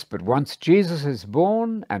 Yes, but once Jesus is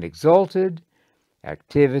born and exalted,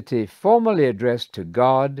 activity formally addressed to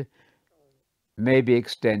God may be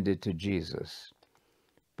extended to Jesus.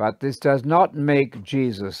 But this does not make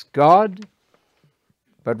Jesus God,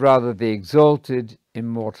 but rather the exalted,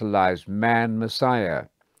 immortalized man Messiah.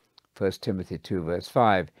 1 Timothy 2 verse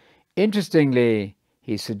 5. Interestingly,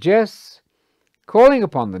 he suggests calling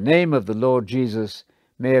upon the name of the Lord Jesus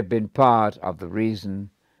may have been part of the reason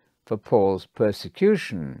for Paul's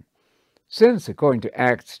persecution, since, according to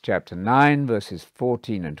Acts chapter 9, verses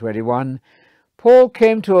 14 and 21, Paul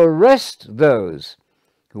came to arrest those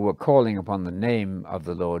who were calling upon the name of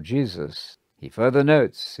the Lord Jesus. He further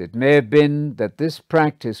notes, it may have been that this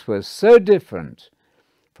practice was so different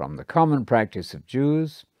from the common practice of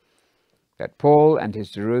Jews that Paul and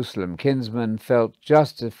his Jerusalem kinsmen felt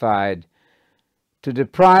justified to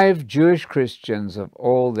deprive Jewish Christians of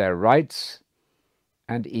all their rights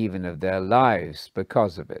and even of their lives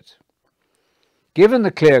because of it. Given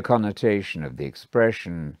the clear connotation of the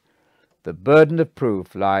expression, the burden of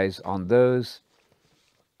proof lies on those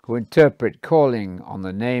who interpret calling on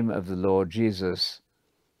the name of the Lord Jesus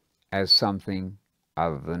as something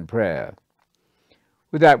other than prayer.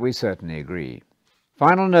 With that, we certainly agree.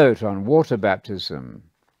 Final note on water baptism.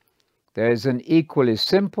 There is an equally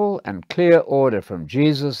simple and clear order from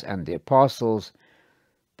Jesus and the apostles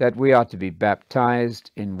that we are to be baptized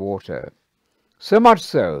in water. So much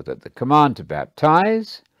so that the command to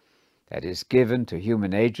baptize, that is given to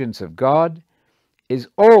human agents of God, is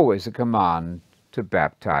always a command to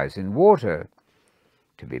baptize in water.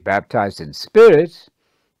 To be baptized in spirit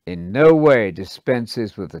in no way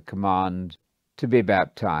dispenses with the command to be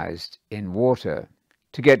baptized in water.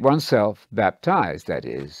 To get oneself baptized, that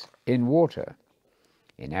is, in water.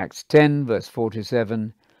 In Acts 10, verse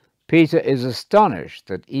 47, Peter is astonished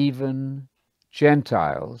that even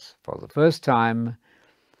Gentiles, for the first time,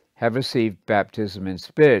 have received baptism in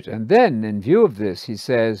spirit. And then, in view of this, he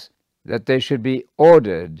says that they should be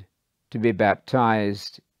ordered to be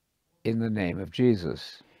baptized in the name of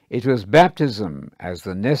Jesus. It was baptism as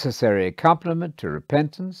the necessary accompaniment to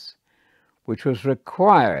repentance, which was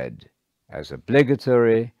required as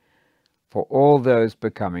obligatory for all those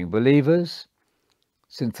becoming believers,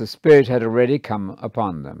 since the Spirit had already come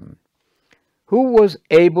upon them. Who was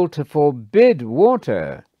able to forbid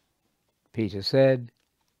water? Peter said,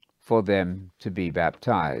 for them to be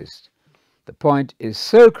baptized. The point is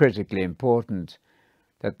so critically important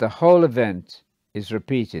that the whole event is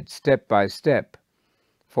repeated step by step,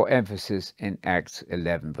 for emphasis in Acts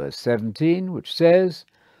 11 verse 17, which says,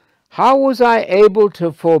 "How was I able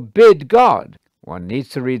to forbid God?" One needs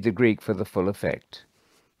to read the Greek for the full effect.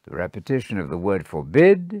 The repetition of the word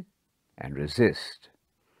forbid and resist.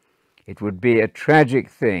 It would be a tragic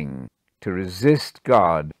thing to resist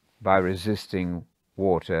God by resisting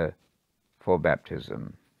water for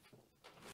baptism.